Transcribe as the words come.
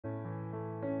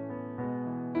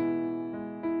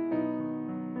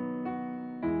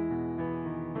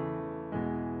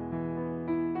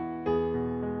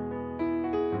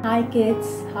Hi kids,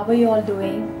 how are you all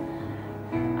doing?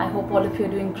 I hope all of you are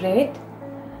doing great.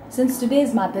 Since today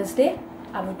is Mother's Day,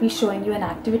 I will be showing you an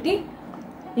activity.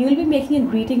 You will be making a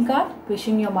greeting card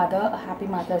wishing your mother a happy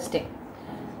Mother's Day.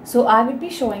 So I will be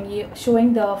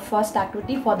showing the first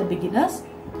activity for the beginners.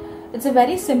 It's a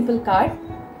very simple card.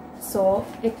 So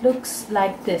it looks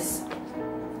like this,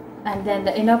 and then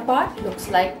the inner part looks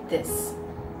like this.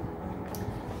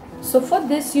 So for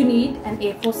this you need an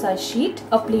A4 size sheet,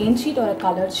 a plain sheet or a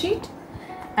colored sheet,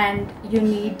 and you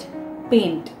need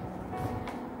paint.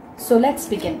 So let's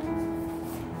begin.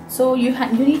 So you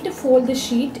need to fold the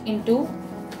sheet into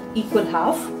equal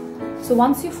half. So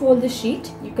once you fold the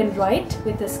sheet, you can write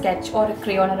with a sketch or a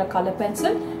crayon or a color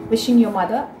pencil wishing your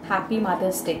mother happy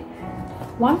Mother's Day.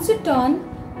 Once you turn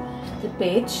the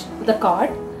page, the card,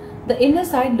 the inner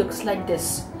side looks like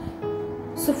this.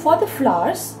 So for the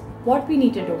flowers, what we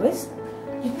need to do is,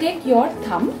 you take your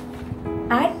thumb,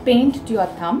 add paint to your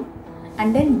thumb,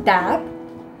 and then dab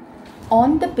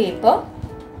on the paper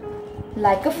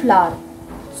like a flower.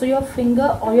 So your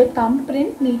finger or your thumb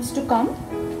print needs to come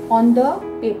on the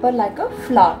paper like a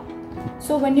flower.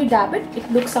 So when you dab it,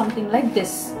 it looks something like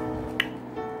this.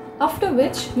 After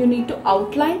which you need to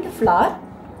outline the flower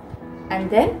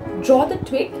and then draw the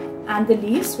twig and the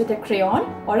leaves with a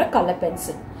crayon or a color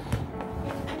pencil.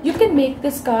 You can make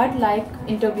this card like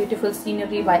into beautiful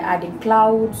scenery by adding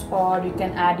clouds, or you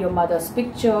can add your mother's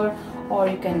picture, or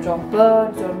you can draw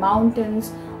birds or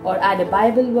mountains, or add a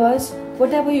Bible verse,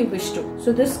 whatever you wish to.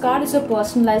 So this card is a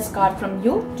personalized card from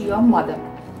you to your mother.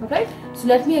 Alright, so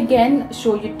let me again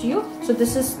show it to you. So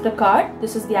this is the card,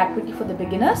 this is the activity for the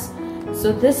beginners.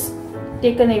 So this,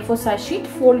 take an A4 size sheet,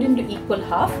 fold into equal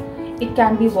half. It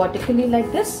can be vertically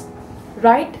like this.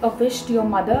 Write a wish to your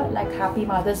mother like Happy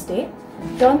Mother's Day.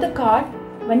 Turn the card.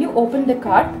 When you open the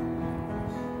card,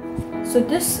 so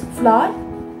this flower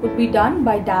would be done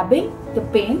by dabbing the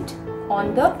paint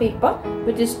on the paper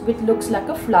which looks like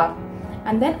a flower,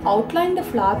 and then outline the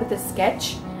flower with a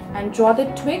sketch and draw the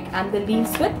twig and the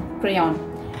leaves with crayon,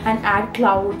 and add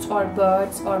clouds or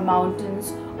birds or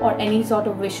mountains or any sort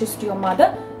of wishes to your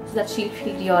mother so that she'll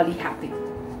feel really happy.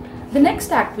 The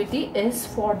next activity is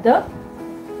for the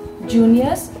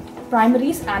juniors,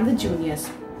 primaries and the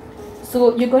juniors.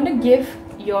 So you're going to give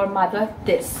your mother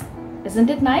this. Isn't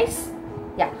it nice?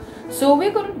 Yeah. So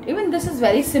we're going to, even this is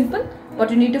very simple,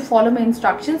 but you need to follow my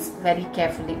instructions very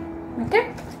carefully.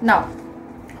 Okay. Now,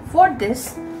 for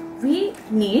this, we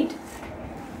need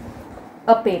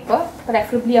a paper,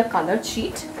 preferably a colored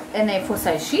sheet, an A4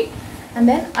 size sheet, and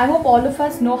then I hope all of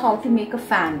us know how to make a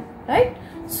fan, right?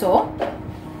 So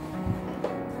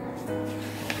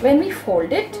when we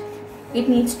fold it, it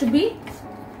needs to be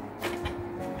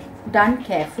done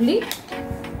carefully.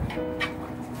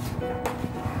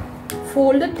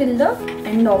 Fold it till the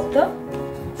end of the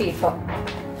paper.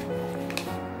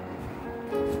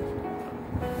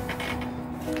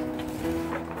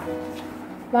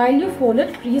 While you fold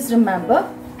it, please remember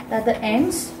that the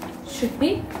ends should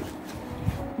be,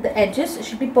 the edges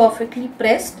should be perfectly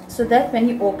pressed so that when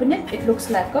you open it, it looks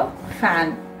like a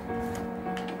fan.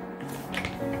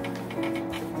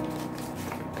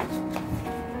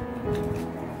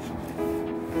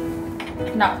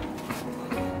 Now,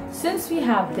 since we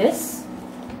have this,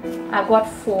 I've got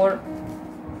 4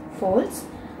 folds.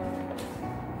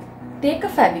 Take a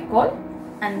Fevicol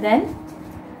and then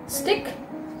stick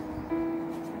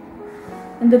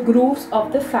in the grooves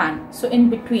of the fan, so in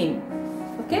between.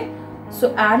 Okay,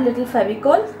 so add little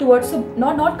Fevicol towards the,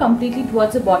 not completely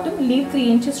towards the bottom, leave 3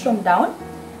 inches from down,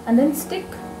 and then stick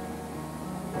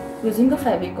using the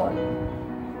Fevicol.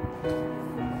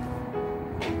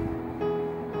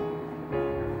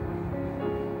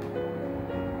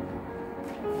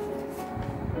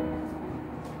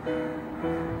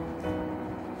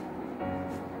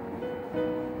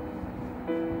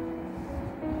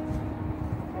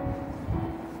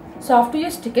 So after you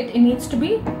stick it, it needs to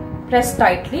be pressed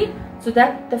tightly so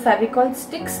that the Fevicol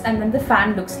sticks and then the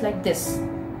fan looks like this.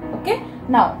 Okay.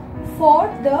 Now for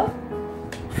the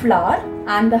flower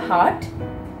and the heart,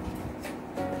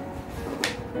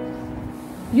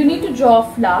 you need to draw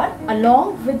a flower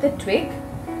along with the twig,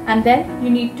 and then you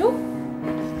need to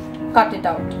cut it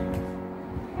out.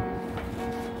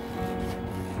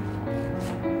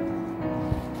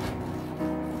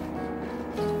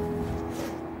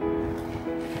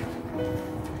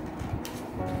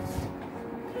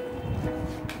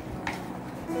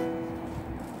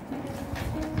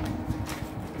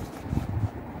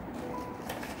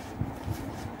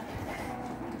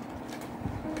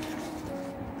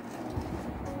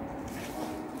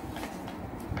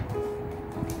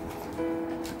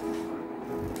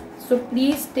 So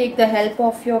please take the help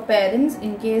of your parents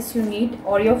in case you need,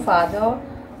 or your father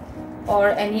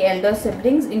or any elder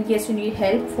siblings in case you need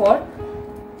help for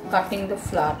cutting the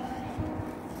flower.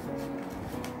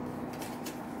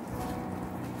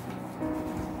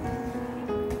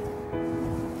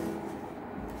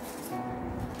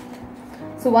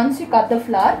 So once you cut the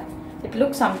flower, it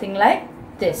looks something like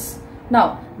this.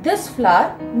 Now this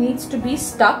flower needs to be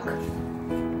stuck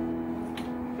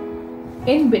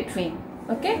in between.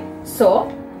 Okay, so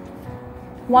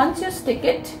once you stick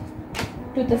it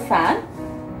to the fan,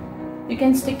 you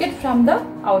can stick it from the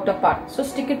outer part. So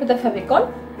stick it with the Fevicol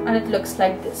and it looks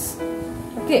like this.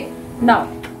 Okay,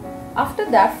 now after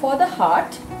that, for the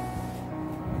heart,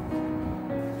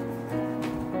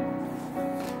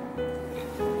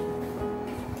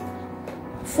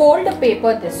 fold the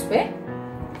paper this way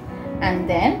and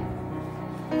then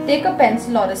take a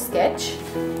pencil or a sketch.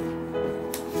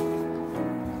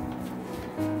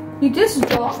 You just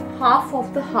draw half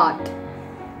of the heart.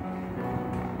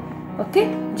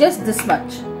 Okay, just this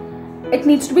much. It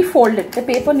needs to be folded. The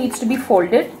paper needs to be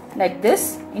folded like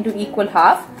this into equal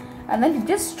half, and then you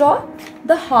just draw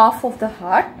the half of the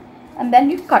heart and then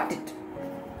you cut it.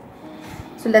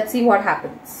 So let's see what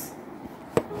happens.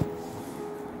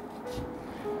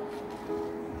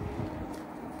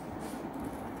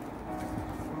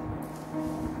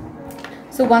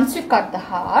 So once you cut the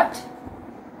heart,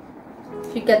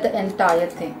 you get the entire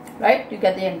thing, right? You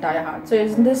get the entire heart. So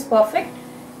isn't this perfect?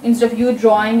 Instead of you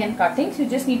drawing and cutting, so you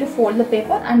just need to fold the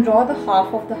paper and draw the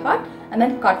half of the heart and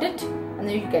then cut it, and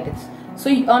then you get it. So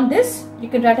on this, you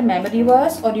can write a memory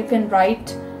verse, or you can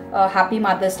write Happy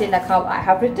Mother's Day like how I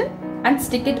have written, and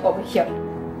stick it over here.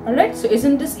 Alright, so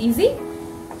isn't this easy?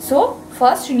 So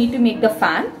first you need to make the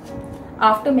fan.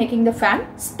 After making the fan,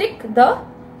 stick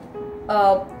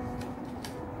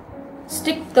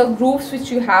the grooves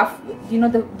which you have, you know,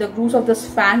 the grooves of this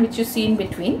fan which you see in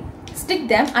between. Stick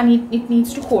them, and it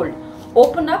needs to hold.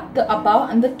 Open up the above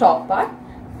and the top part.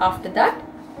 After that,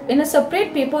 in a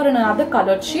separate paper and another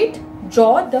colored sheet,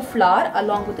 draw the flower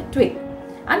along with the twig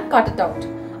and cut it out.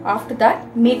 After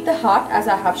that, make the heart as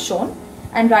I have shown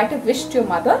and write a wish to your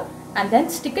mother, and then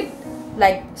stick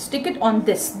it on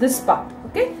this part.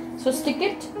 Okay, so stick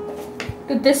it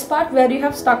to this part where you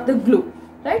have stuck the glue,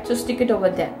 right? So stick it over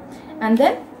there, and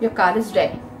then your card is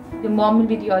ready. Your mom will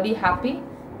be really happy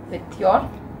with your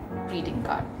greeting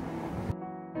card.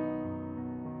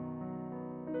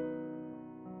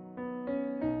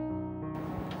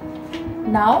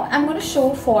 Now I'm going to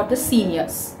show for the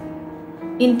seniors,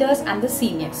 inters and the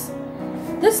seniors.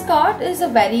 This card is a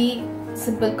very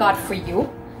simple card for you.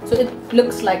 So it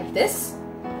looks like this.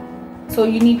 So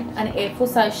you need an A4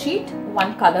 size sheet,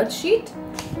 one colored sheet,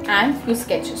 and few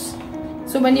sketches.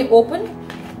 So when you open,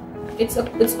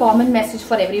 it's common message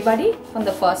for everybody on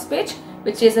the first page,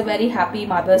 which is a very happy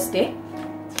Mother's Day.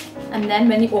 And then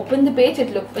when you open the page,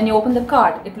 when you open the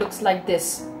card, it looks like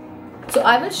this. So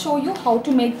I will show you how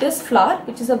to make this flower,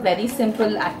 which is a very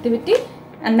simple activity,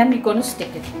 and then we're going to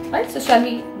stick it, right? So shall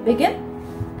we begin?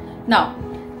 Now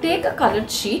take a colored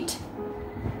sheet,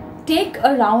 take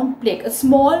a round plate, a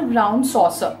small round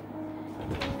saucer,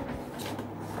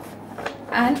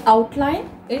 and outline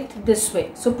it this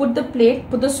way. So put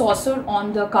the saucer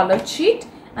on the colored sheet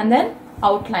and then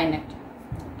outline it.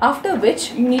 After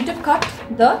which you need to cut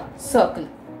the circle.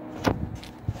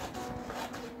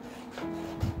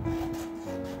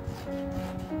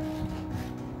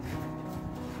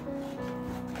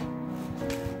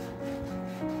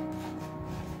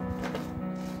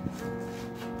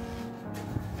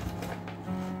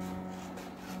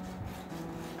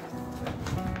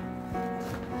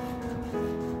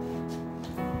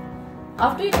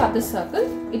 After you cut the circle,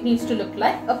 it needs to look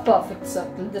like a perfect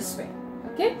circle this way.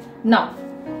 Okay, now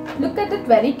look at it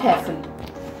very carefully.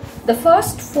 The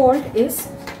first fold is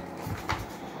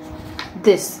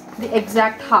this, the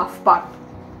exact half part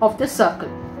of the circle.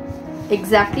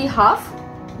 Exactly half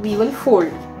we will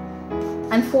fold,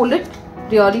 and fold it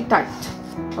really tight.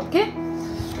 Okay,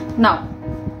 now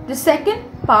the second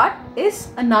part is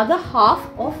another half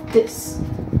of this.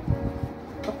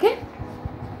 Okay,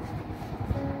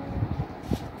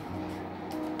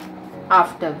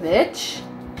 after which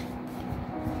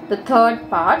the third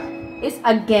part is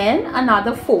again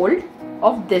another fold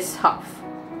of this half.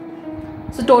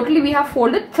 So totally we have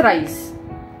folded thrice.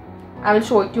 I will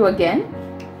show it to you again.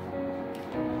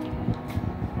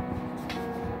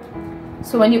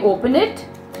 So when you open it,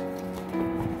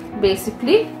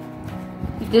 basically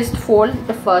you just fold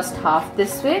the first half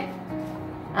this way,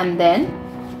 and then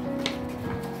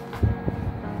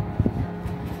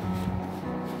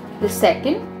the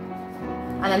second,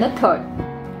 and then the third.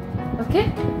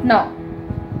 Okay, now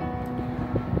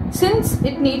since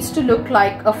it needs to look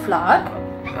like a flower,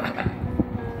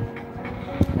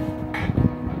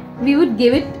 we would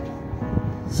give it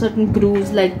certain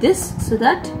grooves like this, so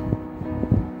that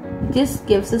this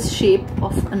gives us shape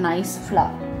of a nice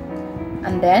flower.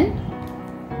 And then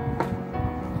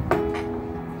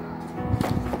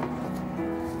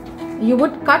you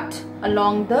would cut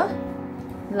along the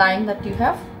line that you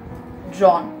have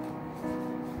drawn.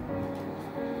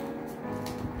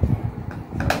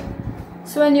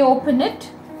 So when you open it,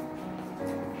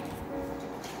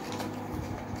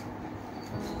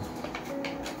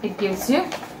 it gives you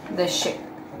this shape.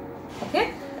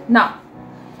 Okay, now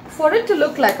for it to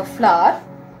look like a flower,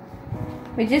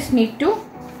 we just need to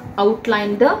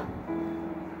outline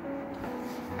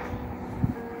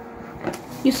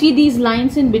you see these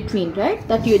lines in between, right?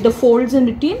 That the folds in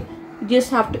between, you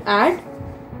just have to add,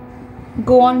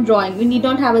 go on drawing. You need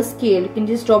not have a scale, you can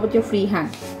just draw with your free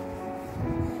hand.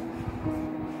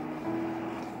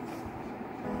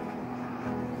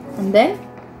 And then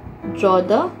draw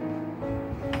the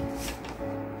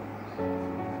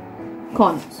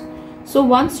corners. So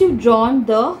once you've drawn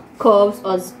the curves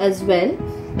as well,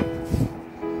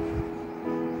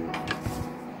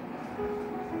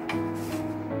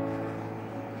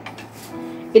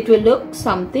 it will look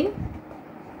something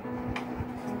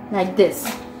like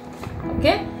this.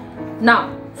 Okay,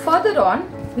 now further on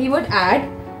we would add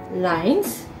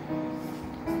lines,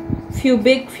 few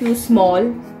big, few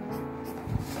small.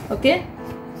 Okay,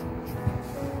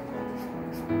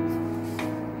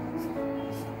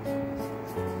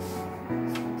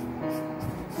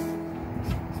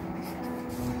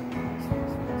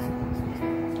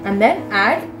 and then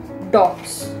add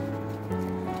dots.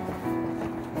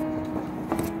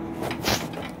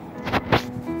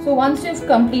 So once you've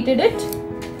completed it,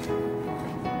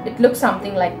 it looks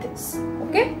something like this.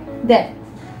 Okay, then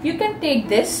you can take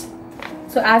this.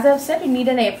 So as I've said, you need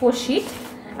an A4 sheet,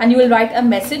 and you will write a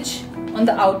message on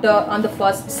the outer, on the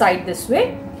first side this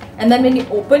way, and then when you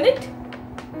open it,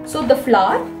 so the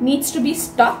flower needs to be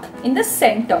stuck in the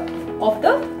center of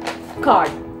the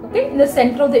card. Okay, in the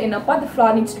center of the inner part, the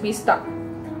flower needs to be stuck.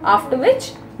 After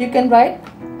which you can write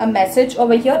a message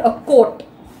over here, a quote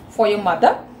for your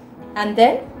mother, and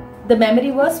then the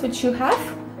memory verse which you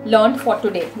have learned for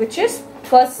today, which is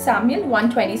 1 Samuel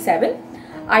 1:27.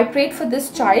 I prayed for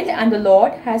this child and the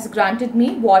Lord has granted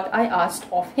me what I asked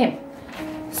of him.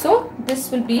 So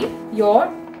this will be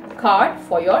your card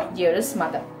for your dearest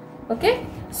mother. Okay,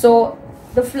 so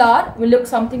the flower will look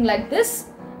something like this,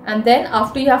 and then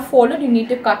after you have folded, you need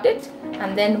to cut it,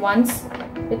 and then once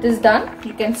it is done,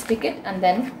 you can stick it, and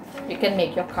then you can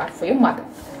make your card for your mother.